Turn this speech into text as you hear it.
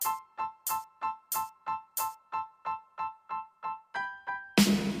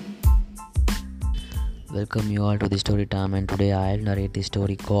Welcome you all to the story time, and today I'll narrate the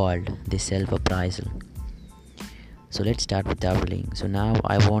story called The Self-Appraisal. So let's start with the reading. So now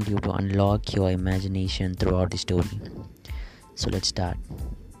I want you to unlock your imagination throughout the story. So let's start.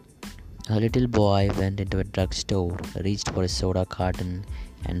 A little boy went into a drugstore, reached for a soda carton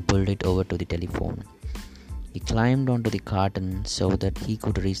and pulled it over to the telephone. He climbed onto the carton so that he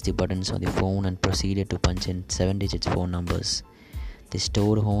could reach the buttons on the phone and proceeded to punch in 7-digit phone numbers. The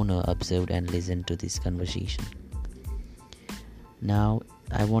store owner observed and listened to this conversation. Now,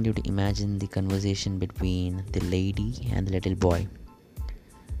 I want you to imagine the conversation between the lady and the little boy.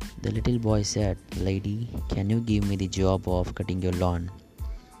 The little boy said, "Lady, can you give me the job of cutting your lawn?"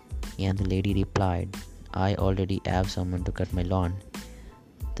 And the lady replied, "I already have someone to cut my lawn."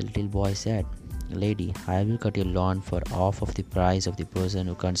 The little boy said, "Lady, I will cut your lawn for half of the price of the person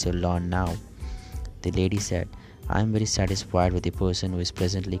who cuts your lawn now." The lady said, "I am very satisfied with the person who is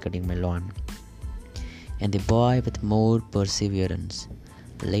presently cutting my lawn." And the boy with more perseverance,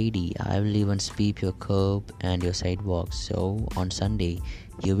 "Lady, I will even sweep your curb and your sidewalks, so on Sunday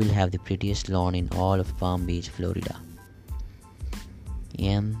you will have the prettiest lawn in all of Palm Beach, Florida."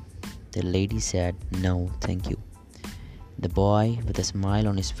 And the lady said, "No, thank you." The boy, with a smile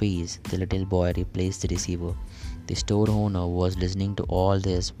on his face, the little boy replaced the receiver. The store owner was listening to all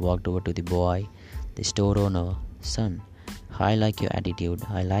this, walked over to the boy. The store owner, "Son, I like your attitude.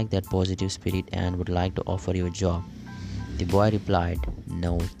 I like that positive spirit and would like to offer you a job." The boy replied,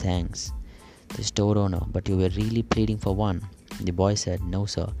 "No, thanks." The store owner, "But you were really pleading for one." The boy said, "No,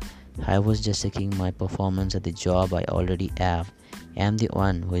 sir. I was just checking my performance at the job I already have. I am the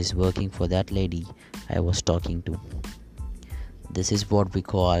one who is working for that lady I was talking to." This is what we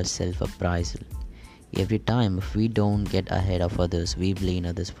call self-appraisal. Every time if we don't get ahead of others, we blame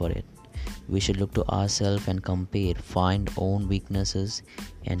others for it. We should look to ourselves and compare, find own weaknesses,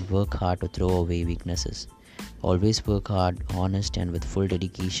 and work hard to throw away weaknesses. Always work hard, honest, and with full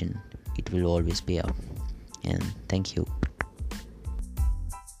dedication. It will always pay out. And thank you.